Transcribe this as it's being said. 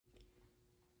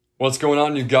What's going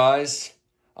on, you guys?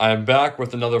 I am back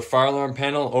with another fire alarm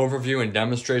panel overview and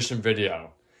demonstration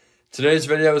video. Today's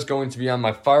video is going to be on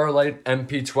my Fire.Lite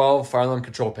MP-12 fire alarm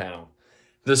control panel.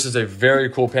 This is a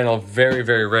very cool panel,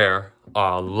 very rare.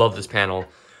 Love this panel.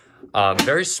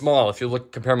 Very small. If you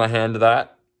compare my hand to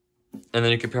that, and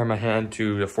then you compare my hand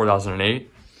to the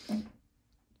 4008,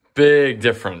 big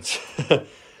difference.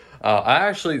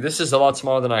 This is a lot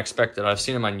smaller than I expected. I've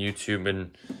seen them on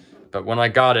YouTube, but when I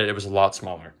got it, it was a lot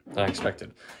smaller than I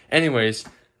expected. Anyways,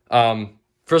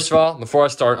 first of all, before I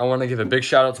start, I want to give a big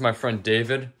shout out to my friend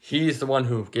David. He's the one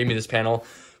who gave me this panel.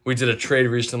 We did a trade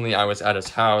recently. I was at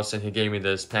his house and he gave me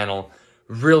this panel.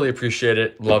 Really appreciate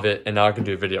it, love it, and now I can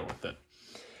do a video with it.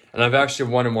 And I've actually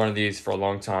wanted one of these for a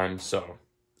long time, so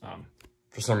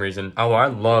for some reason, I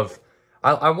wanted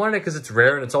it because it's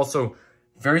rare and it's also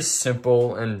very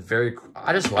simple and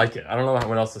I just like it. I don't know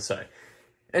what else to say.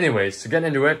 Anyways, so getting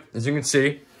into it, as you can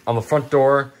see, on the front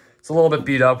door, it's a little bit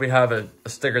beat up. We have a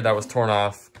sticker that was torn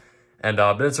off,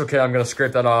 but it's okay. I'm going to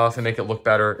scrape that off and make it look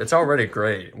better. It's already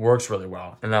great. It works really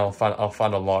well, and I'll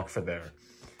find a lock for there.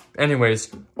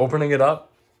 Anyways, opening it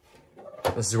up,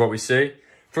 this is what we see.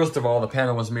 First of all, the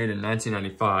panel was made in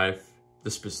 1995,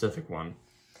 the specific one.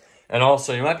 And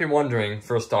also, you might be wondering,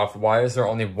 first off, why is there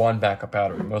only one backup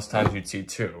battery? Most times you'd see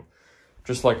two.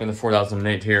 Just like in the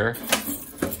 4008 here,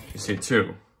 you see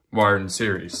two wired in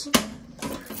series.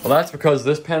 Well, that's because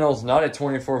this panel is not a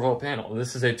 24-volt panel.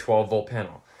 This is a 12-volt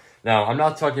panel. Now, I'm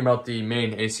not talking about the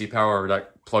main AC power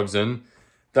that plugs in.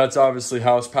 That's obviously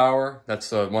house power.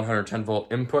 That's a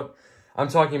 110-volt input. I'm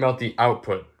talking about the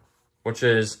output, which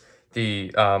is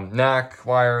the NAC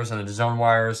wires and the zone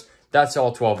wires. That's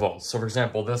all 12 volts. So, for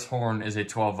example, this horn is a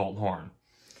 12-volt horn.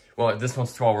 Well, this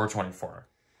one's 12 or 24.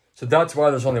 So that's why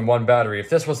there's only one battery. If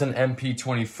this was an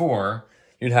MP-24,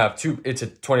 you'd have two. It's a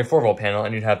 24-volt panel,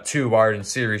 and you'd have two wired in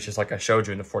series, just like I showed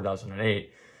you in the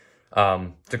 4008,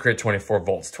 to create 24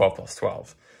 volts, 12 plus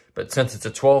 12. But since it's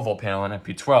a 12-volt panel and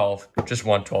MP-12, just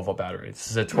one 12-volt battery.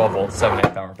 This is a 12-volt,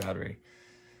 7-amp-hour battery.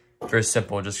 Very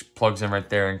simple. It just plugs in right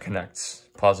there and connects,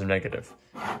 positive, negative.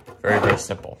 Very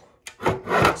simple.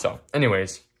 So,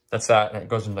 anyways, that's that, and it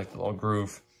goes into like the little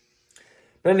groove.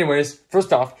 But anyways,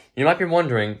 first off, you might be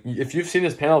wondering, if you've seen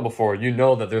this panel before, you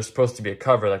know that there's supposed to be a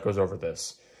cover that goes over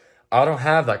this. I don't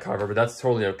have that cover, but that's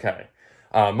totally okay.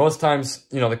 Most times,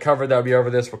 the cover that would be over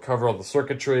this would cover all the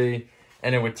circuitry,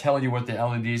 and it would tell you what the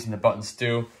LEDs and the buttons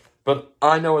do. But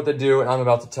I know what they do, and I'm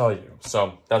about to tell you,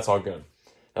 so that's all good.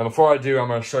 Now, before I do, I'm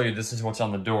going to show you, this is what's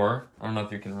on the door. I don't know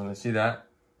if you can really see that.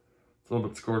 It's a little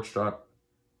bit scorched up,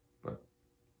 but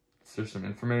there's some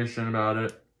information about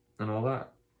it and all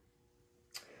that.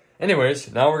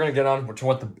 Anyways, now we're going to get on to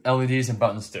what the LEDs and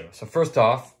buttons do. So first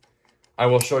off, I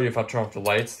will show you if I turn off the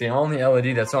lights. The only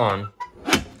LED that's on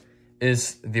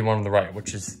is the one on the right,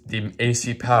 which is the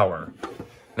AC power.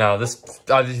 Now, this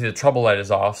obviously the Treble Led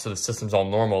is off, so the system's all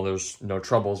normal. There's no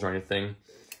troubles or anything.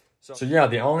 So yeah,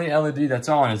 the only LED that's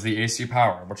on is the AC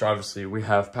power, which obviously we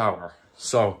have power.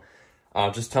 So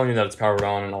just telling you that it's powered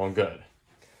on and all good.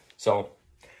 So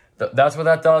that's what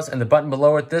that does, and the button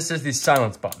below it, this is the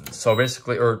silence button. So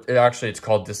basically, it's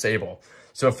called disable.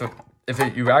 So if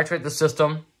you activate the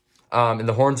system and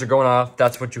the horns are going off,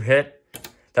 that's what you hit.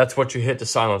 That's what you hit to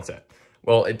silence it.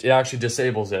 Well, it actually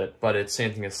disables it, but it's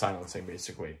same thing as silencing,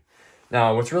 basically.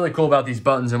 Now, what's really cool about these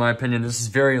buttons, in my opinion, this is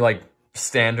very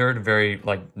standard, very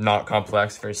not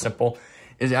complex, very simple.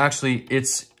 Is actually you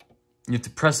have to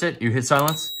press it, you hit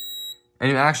silence. And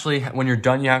you actually, when you're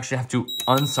done, you actually have to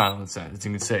unsilence it, as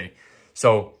you can see.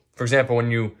 So, for example,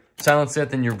 when you silence it,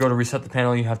 then you go to reset the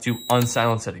panel, you have to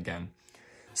unsilence it again.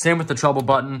 Same with the treble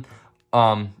button.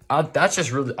 That's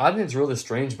just really, I think it's really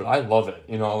strange, but I love it.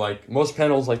 Most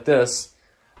panels like this,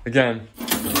 again,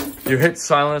 you hit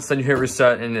silence, then you hit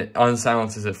reset, and it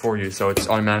unsilences it for you. So it's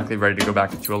automatically ready to go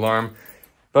back into alarm.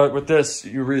 But with this,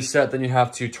 you reset, then you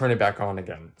have to turn it back on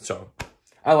again. So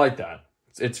I like that.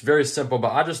 It's very simple,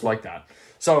 but I just like that.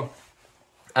 So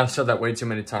I've said that way too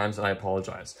many times, and I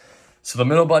apologize. So the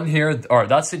middle button here,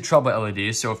 that's the trouble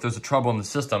LED. So if there's a trouble in the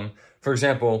system, for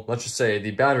example, let's just say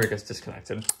the battery gets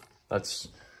disconnected. Let's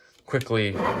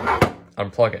quickly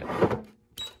unplug it.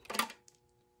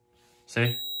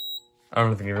 See? I don't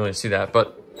know if you can really see that,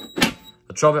 but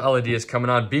the trouble LED is coming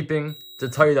on beeping to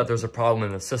tell you that there's a problem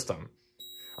in the system.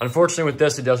 Unfortunately, with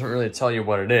this, it doesn't really tell you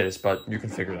what it is, but you can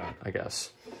figure that, I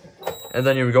guess. And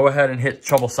then you would go ahead and hit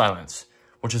trouble silence,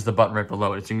 which is the button right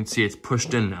below it. As you can see, it's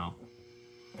pushed in now.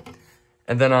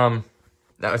 And then now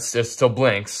it still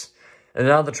blinks. And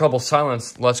now the trouble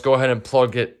silence, let's go ahead and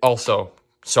plug it also.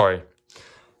 Sorry.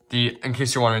 In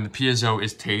case you're wondering, the piezo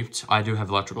is taped. I do have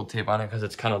electrical tape on it because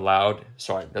it's kind of loud.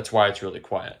 Sorry, that's why it's really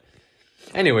quiet.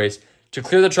 Anyways, to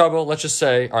clear the trouble, let's just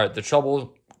say, all right, the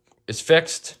trouble is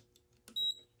fixed.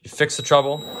 You fix the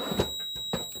trouble.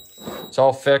 It's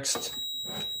all fixed.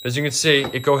 As you can see,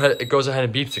 it goes ahead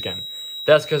and beeps again.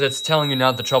 That's because it's telling you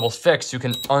now that the trouble's fixed, you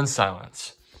can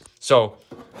unsilence. So,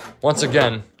 once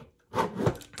again,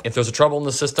 if there's a trouble in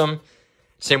the system,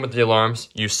 same with the alarms,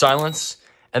 you silence,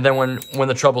 and then when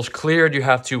the trouble's cleared, you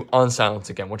have to unsilence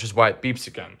again, which is why it beeps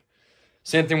again.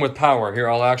 Same thing with power. Here,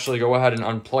 I'll actually go ahead and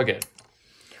unplug it.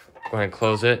 Go ahead and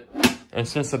close it. And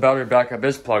since the battery backup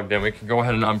is plugged in, we can go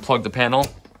ahead and unplug the panel.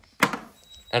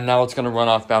 And now it's going to run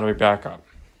off battery backup.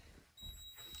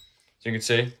 So you can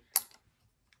see,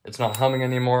 it's not humming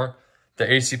anymore.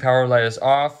 The AC power light is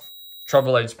off.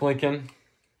 Treble light's blinking.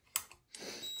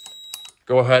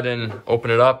 Go ahead and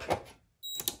open it up.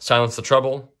 Silence the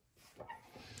treble.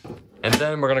 And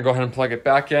then we're going to go ahead and plug it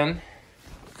back in.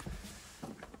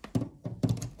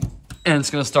 And it's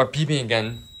going to start beeping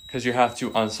again because you have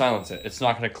to unsilence it. It's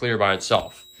not going to clear by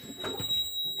itself.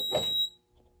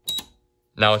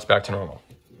 Now it's back to normal.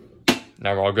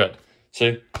 Now we're all good.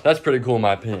 See, that's pretty cool in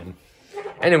my opinion.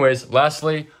 Anyways,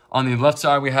 lastly, on the left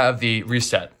side, we have the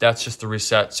reset. That's just the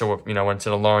reset. So, you know, when it's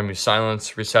an alarm, you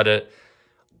silence, reset it,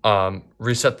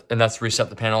 reset, and that's reset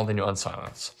the panel, then you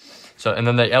unsilence. So, and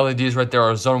then the LEDs right there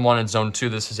are zone 1 and zone 2.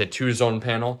 This is a 2-zone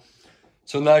panel.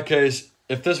 So in that case,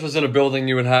 if this was in a building,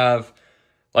 you would have,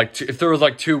 like, if there was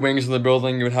like 2 wings in the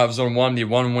building, you would have zone 1 be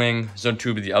one wing, zone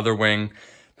 2 be the other wing.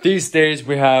 These days,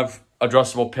 we have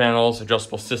adjustable panels,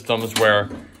 adjustable systems where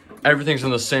everything's in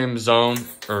the same zone,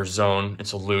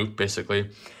 it's a loop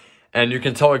basically. And you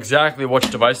can tell exactly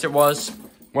which device it was.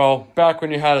 Well, back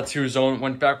when you had a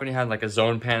 2-zone, back when you had like a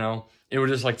zone panel, it would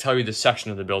just like tell you the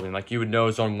section of the building. Like you would know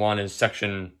zone 1 is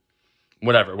section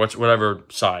whatever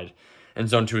side, and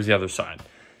zone 2 is the other side.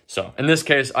 So in this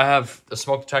case, I have a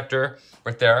smoke detector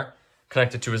right there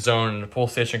connected to a zone and a pull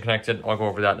station connected. I'll go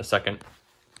over that in a second.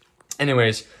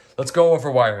 Anyways, let's go over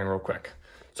wiring real quick.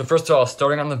 So first of all,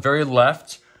 starting on the very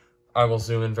left, I will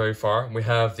zoom in very far. We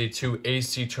have the 2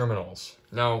 AC terminals.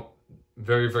 Now,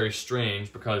 very, very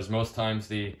strange because most times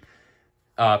the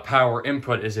power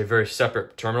input is a very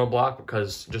separate terminal block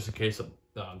because just in case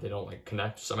they don't like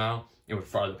connect somehow, it would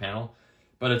fire the panel.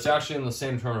 But it's actually in the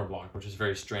same terminal block, which is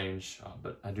very strange,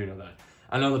 but I do know that.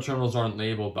 I know the terminals aren't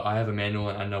labeled, but I have a manual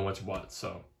and I know what's what,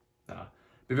 so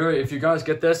if you guys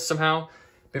get this somehow,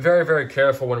 be very, very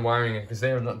careful when wiring it because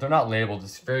they're not labeled.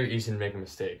 It's very easy to make a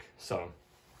mistake. So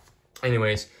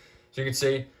anyways, so you can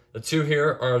see the 2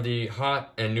 here are the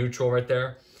hot and neutral right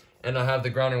there. And I have the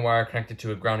grounding wire connected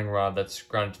to a grounding rod that's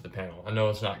grounded to the panel. I know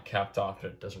it's not capped off, but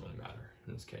it doesn't really matter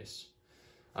in this case.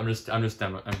 I'm just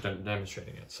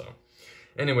demonstrating it. So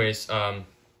anyways,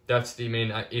 that's the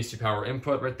main AC power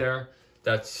input right there.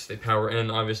 That's the power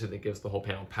in, obviously that gives the whole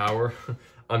panel power.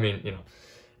 I mean, you know.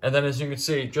 And then as you can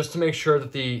see, just to make sure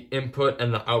that the input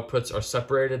and the outputs are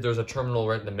separated, there's a terminal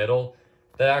right in the middle.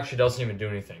 That actually doesn't even do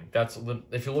anything.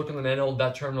 If you look in the manual,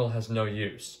 that terminal has no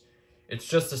use. It's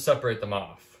just to separate them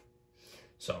off.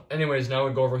 So anyways, now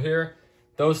we go over here.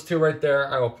 Those 2 right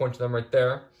there, I will point to them right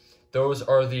there. Those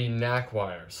are the NAC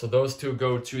wires. So those 2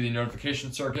 go to the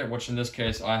notification circuit, which in this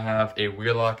case, I have a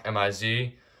Wheelock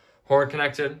MIZ horn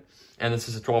connected. And this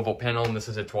is a 12-volt panel, and this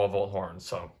is a 12-volt horn.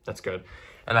 So that's good.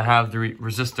 And I have the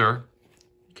resistor.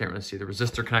 You can't really see the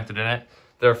resistor connected in it.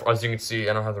 Therefore, as you can see,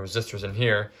 I don't have the resistors in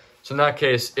here. So in that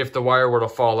case, if the wire were to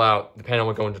fall out, the panel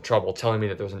would go into trouble, telling me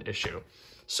that there's an issue.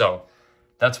 So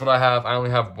that's what I have. I only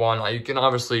have 1. You can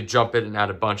obviously jump it and add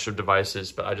a bunch of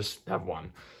devices, but I just have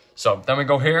 1. So then we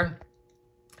go here.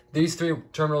 These 3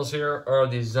 terminals here are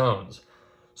the zones.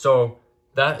 So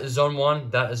that is zone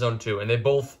 1, that is zone 2. And they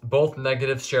both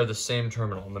negatives share the same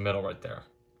terminal in the middle right there.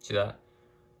 See that?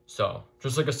 So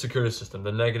just like a security system,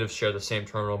 the negatives share the same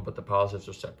terminal, but the positives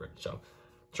are separate. So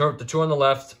the 2 on the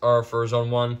left are for zone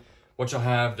 1, which will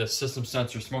have the system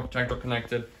sensor smoke detector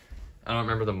connected. I don't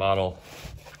remember the model.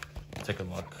 Take a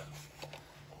look.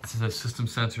 This is a system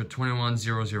sensor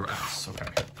 2100S.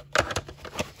 Okay.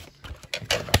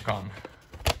 Put it back on.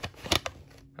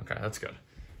 Okay, that's good.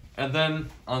 And then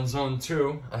on zone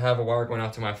 2, I have a wire going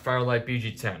out to my Fire.Lite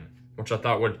BG10, which I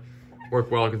thought would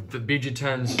work well because the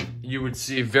BG10s you would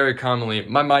see very commonly.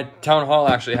 My town hall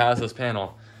actually has this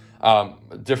panel,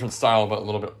 different style but a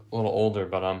little older,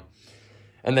 but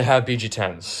and they have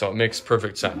BG10s, so it makes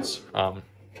perfect sense.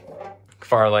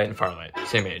 Fire.Lite and Fire.Lite,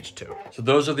 same age too. So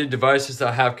those are the devices that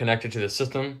I have connected to the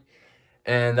system,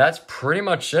 and that's pretty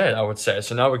much it, I would say.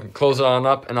 So now we can close it on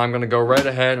up, and I'm going to go right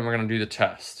ahead and we're going to do the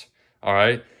test. All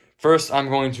right. First, I'm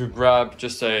going to grab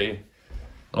just a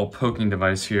little poking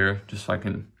device here, just so I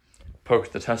can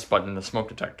poke the test button in the smoke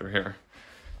detector here.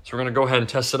 So we're going to go ahead and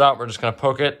test it out. We're just going to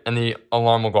poke it and the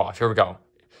alarm will go off. Here we go.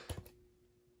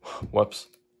 Whoops.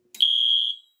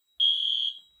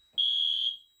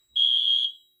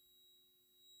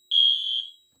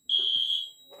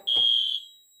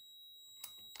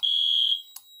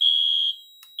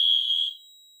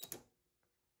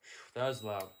 That is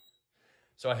loud.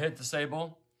 So I hit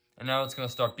disable, and now it's going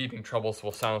to start beeping trouble, so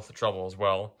we'll silence the trouble as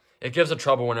well. It gives a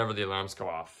trouble whenever the alarms go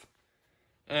off.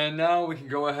 And now we can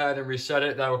go ahead and reset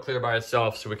it. That will clear by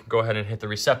itself, so we can go ahead and hit the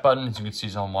reset button. As you can see,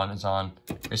 zone 1 is on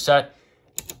reset,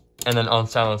 and then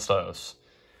unsilence those.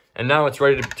 And now it's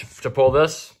ready to pull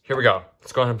this. Here we go.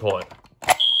 Let's go ahead and pull it.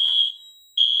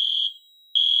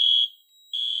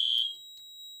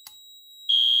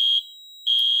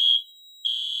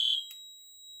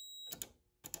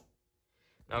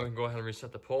 Now we can go ahead and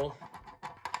reset the pull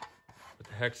with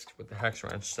the hex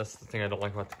wrench. That's the thing I don't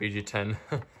like about the BG10.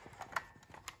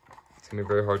 It's gonna be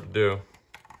very hard to do.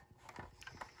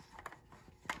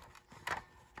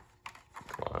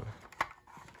 Come on.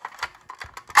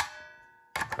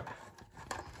 Okay.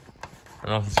 I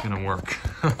don't know if it's gonna work.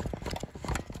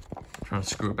 Trying to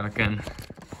screw it back in.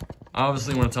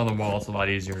 Obviously, when it's on the wall, it's a lot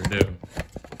easier to do.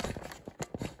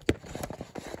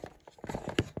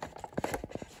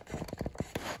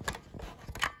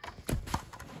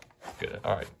 Good.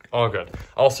 All right, all good.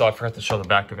 Also, I forgot to show the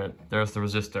back of it. There's the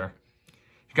resistor.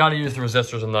 You got to use the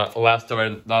resistors on the last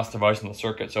device in the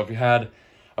circuit. So if you had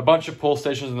a bunch of pull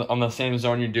stations on the same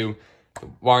zone, you do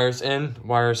wires in,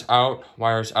 wires out,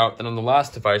 wires out. Then on the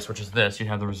last device, which is this, you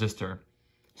have the resistor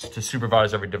to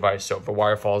supervise every device. So if a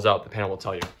wire falls out, the panel will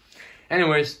tell you.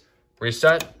 Anyways,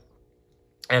 reset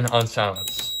and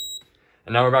unsilence.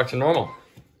 And now we're back to normal.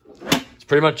 That's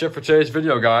pretty much it for today's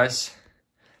video, guys.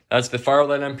 That's the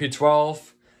Fire.Lite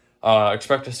MP-12.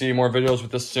 Expect to see more videos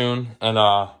with this soon. And,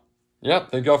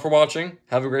 yep, thank you all for watching.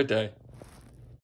 Have a great day.